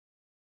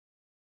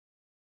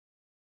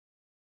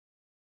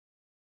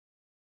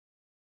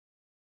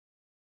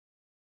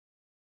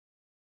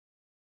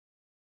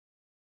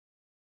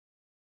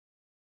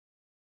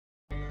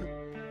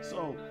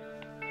So,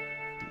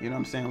 you know what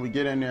I'm saying? We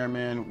get in there,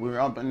 man.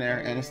 We're up in there,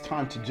 and it's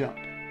time to jump.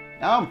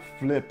 Now I'm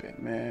flipping,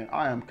 man.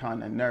 I am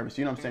kind of nervous.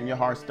 You know what I'm saying? Your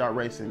heart start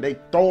racing. They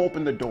throw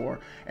open the door,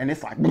 and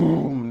it's like,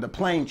 boom. The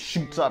plane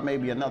shoots up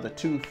maybe another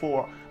 2,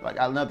 4, like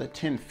another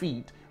 10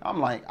 feet. I'm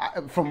like,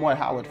 from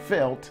how it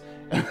felt.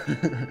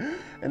 and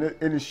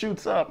it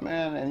shoots up,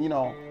 man. And, you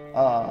know,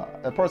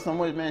 the person I'm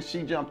with, man,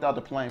 she jumped out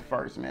the plane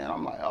first, man.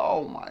 I'm like,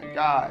 oh, my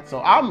God.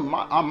 So I'm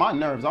my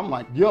nerves. I'm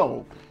like,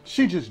 yo,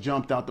 she just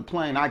jumped out the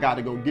plane. I got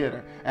to go get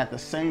her. At the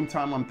same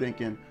time, I'm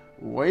thinking,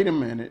 wait a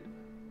minute.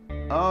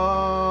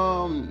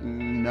 No.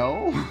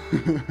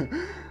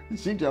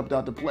 She jumped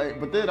out the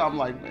plane. But then I'm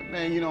like,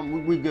 man, you know,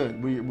 we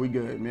good. We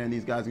good, man.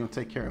 These guys are going to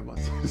take care of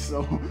us.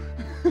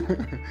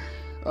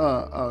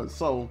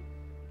 So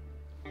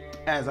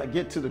as I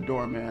get to the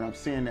door, man, I'm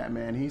seeing that,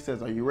 man. He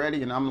says, are you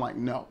ready? And I'm like,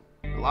 no.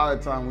 A lot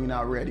of time we're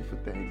not ready for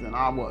things, and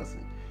I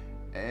wasn't.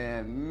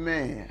 And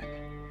man,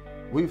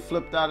 we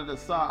flipped out of the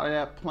side of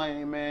that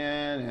plane,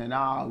 man, and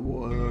I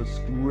was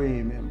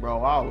screaming,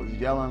 bro. I was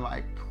yelling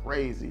like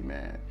crazy,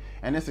 man.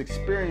 And this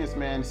experience,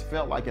 man, it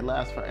felt like it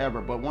lasts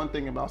forever. But one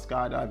thing about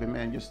skydiving,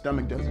 man, your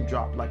stomach doesn't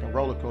drop like a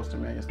roller coaster,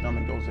 man. Your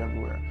stomach goes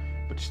everywhere,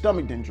 but your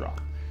stomach didn't drop.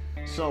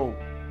 So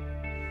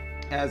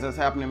as that's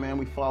happening, man,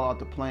 we fall out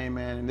the plane,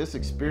 man, and this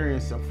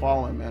experience of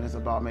falling, man, is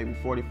about maybe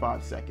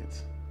 45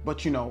 seconds.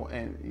 But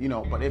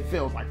but it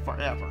feels like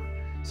forever.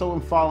 So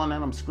I'm falling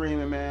and I'm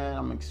screaming, man.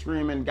 I'm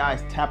screaming.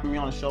 Guys tapping me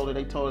on the shoulder.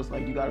 They told us,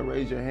 like, you got to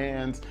raise your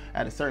hands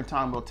at a certain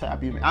time. We'll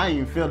tap you. I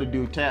didn't even feel the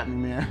dude tap me,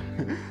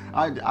 man.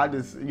 I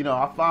just,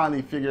 I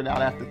finally figured it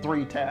out after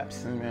 3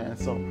 taps, man.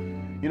 So,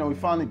 we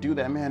finally do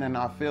that, man. And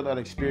I feel that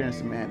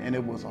experience, man. And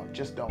it was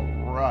just a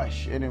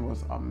rush. And it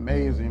was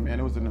amazing, man.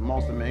 It was the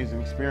most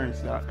amazing experience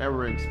that I've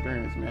ever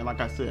experienced, man.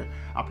 Like I said,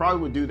 I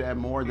probably would do that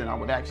more than I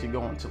would actually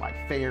go into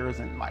like fairs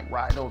and like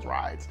ride those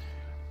rides.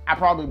 I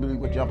probably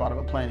would jump out of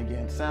a plane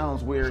again.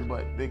 Sounds weird,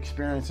 but the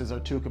experiences are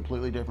 2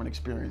 completely different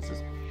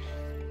experiences.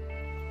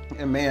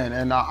 And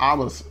man, I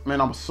was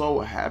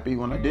so happy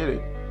when I did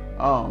it.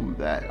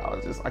 That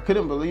I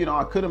couldn't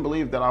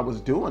believe that I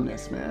was doing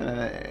this, man.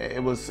 And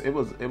it was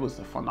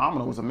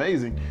phenomenal. It was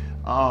amazing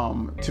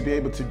to be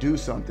able to do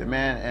something,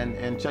 man.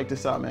 And check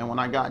this out, man. When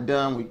I got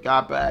done, we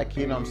got back.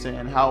 You know what I'm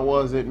saying? How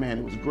was it, man?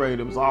 It was great.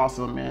 It was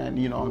awesome, man.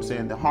 You know what I'm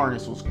saying? The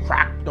harness was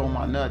cracked on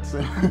my nuts.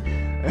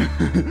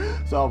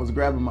 So I was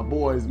grabbing my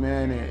boys,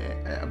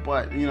 man.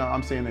 But you know what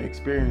I'm saying, the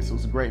experience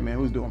was great, man.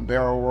 We was doing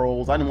barrel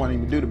rolls. I didn't want to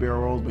even do the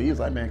barrel rolls, but he was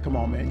like, man, come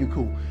on, man, you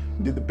cool.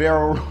 Did the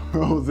barrel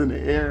rolls in the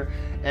air.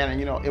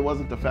 And it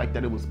wasn't the fact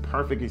that it was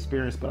perfect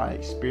experience, but I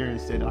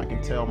experienced it, and I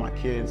can tell my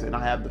kids, and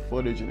I have the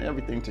footage and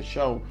everything to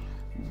show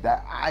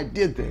that I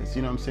did this.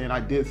 You know what I'm saying? I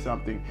did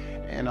something.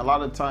 And a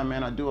lot of the time,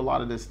 man, I do a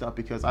lot of this stuff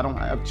because I don't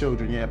have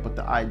children yet, but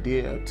the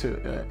idea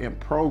to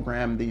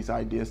program these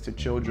ideas to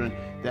children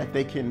that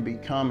they can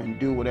become and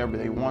do whatever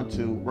they want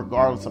to,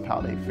 regardless of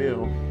how they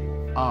feel,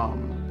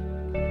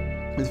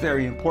 it's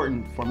very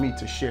important for me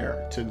to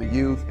share to the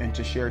youth and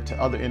to share to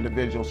other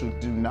individuals who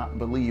do not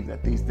believe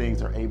that these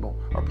things are able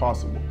or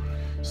possible.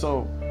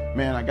 So,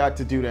 man, I got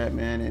to do that,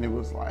 man, and it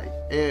was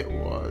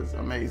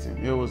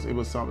amazing. It was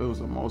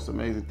the most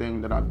amazing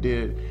thing that I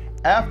did.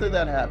 After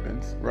that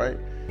happens, right?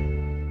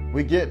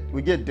 We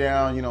get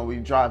down, we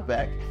drive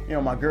back.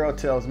 My girl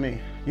tells me,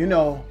 you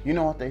know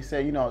what they say,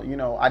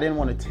 I didn't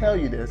want to tell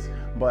you this,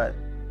 but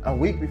a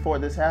week before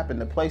this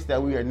happened, the place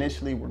that we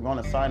initially were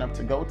going to sign up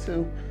to go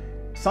to,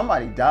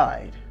 somebody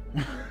died.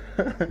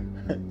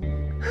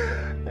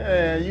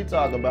 Yeah, you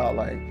talk about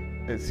like,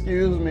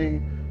 excuse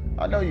me,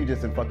 I know you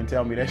just didn't fucking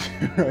tell me that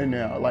shit right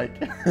now. Like,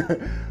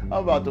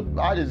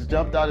 I just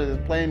jumped out of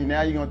this plane, and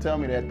now you're gonna tell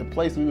me that the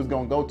place we was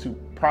gonna go to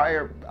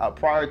prior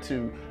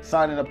to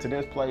signing up to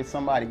this place,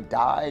 somebody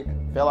died,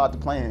 fell out the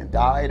plane and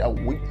died a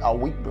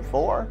week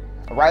before,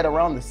 right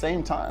around the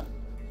same time,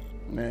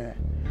 man.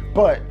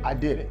 But I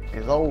did it.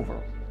 It's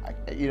over.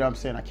 You know what I'm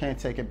saying? I can't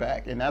take it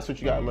back. And that's what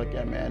you got to look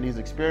at, man. These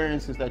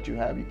experiences that you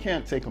have, you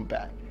can't take them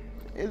back.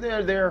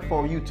 They're there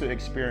for you to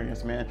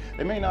experience, man.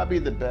 They may not be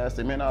the best.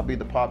 They may not be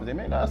the popular.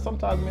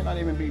 Sometimes may not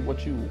even be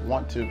what you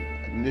want to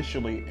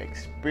initially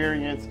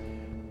experience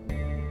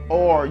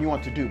or you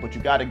want to do, but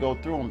you got to go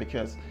through them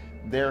because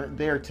they're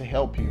there to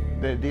help you.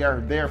 They are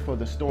there for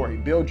the story.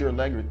 Build your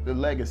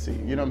legacy.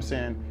 You know what I'm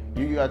saying?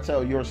 You got to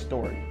tell your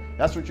story.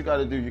 That's what you got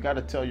to do. You got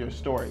to tell your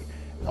story.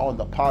 All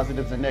the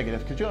positives and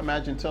negatives. Could you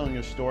imagine telling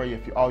your story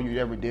if all you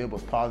ever did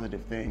was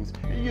positive things?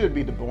 You'd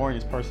be the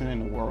boringest person in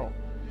the world.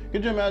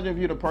 Could you imagine if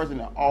you're the person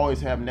that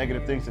always have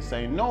negative things to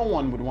say? No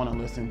one would want to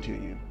listen to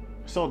you.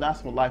 So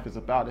that's what life is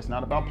about. It's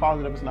not about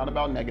positive. It's not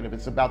about negative.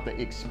 It's about the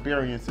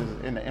experiences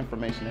and the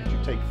information that you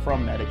take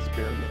from that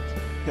experience.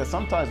 Because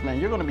sometimes, man,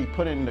 you're going to be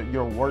put in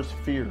your worst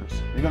fears.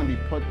 You're going to be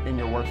put in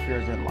your worst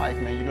fears in life,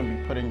 man. You're going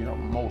to be put in your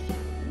most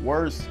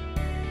worst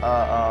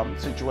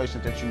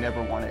situations that you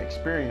never want to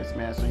experience,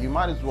 man. So you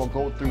might as well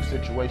go through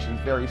situations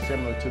very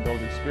similar to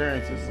those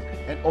experiences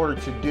in order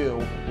to deal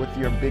with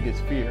your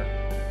biggest fear.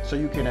 So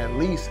you can at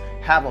least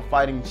have a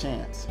fighting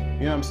chance. You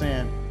know what I'm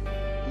saying?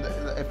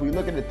 If we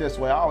look at it this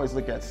way, I always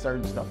look at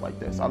certain stuff like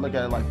this. I look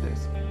at it like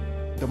this.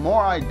 The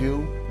more I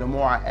do, the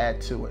more I add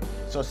to it.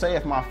 So say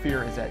if my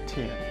fear is at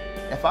 10,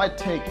 if I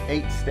take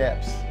 8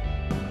 steps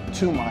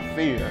to my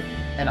fear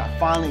and I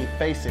finally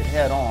face it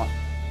head on,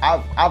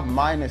 I've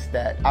minused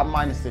that. I've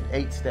minused it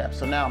 8 steps.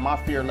 So now my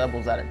fear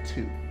level's at a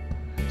 2.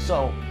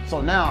 So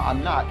now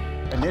I'm not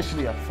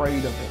initially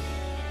afraid of it,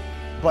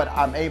 but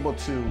I'm able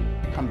to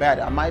combat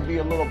it. I might be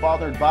a little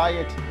bothered by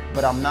it,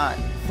 but I'm not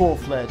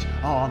full-fledged.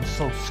 Oh, I'm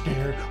so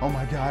scared. Oh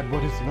my God,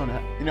 what is gonna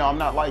happen? You know, I'm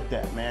not like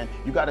that, man.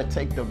 You gotta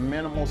take the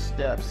minimal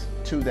steps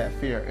to that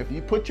fear. If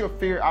you put your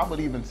fear, I would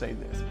even say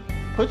this,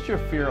 put your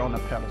fear on a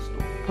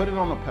pedestal. Put it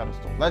on a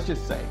pedestal. Let's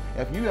just say,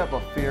 if you have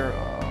a fear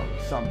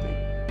of something,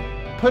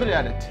 put it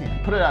at a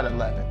 10, put it at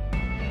 11,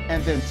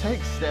 and then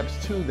take steps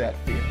to that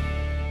fear.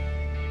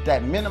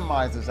 That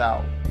minimizes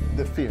out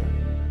the fear.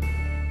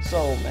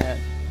 So, man,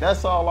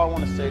 that's all I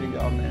want to say to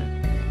y'all, man.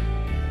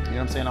 You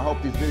know what I'm saying? I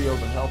hope these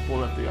videos are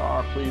helpful. If they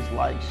are, please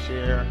like,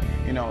 share,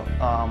 you know,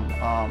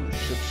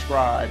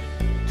 subscribe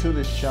to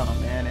this channel,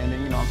 man. And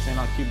then, you know what I'm saying,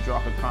 I'll keep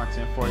dropping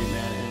content for you,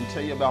 man, and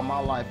tell you about my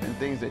life and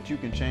things that you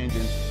can change,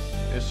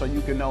 and so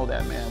you can know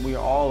that, man, we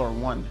all are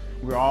one.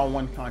 We're all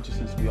one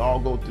consciousness. We all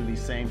go through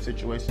these same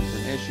situations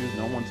and issues.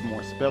 No one's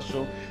more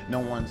special. No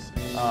one's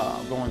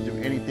going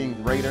through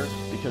anything greater,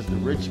 because the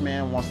rich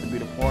man wants to be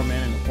the poor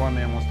man and the poor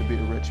man wants to be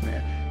the rich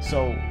man.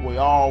 So we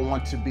all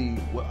want to be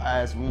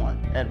as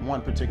one at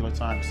one particular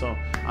time. So,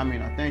 I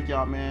mean, I thank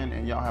y'all, man,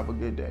 and y'all have a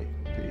good day.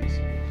 Peace.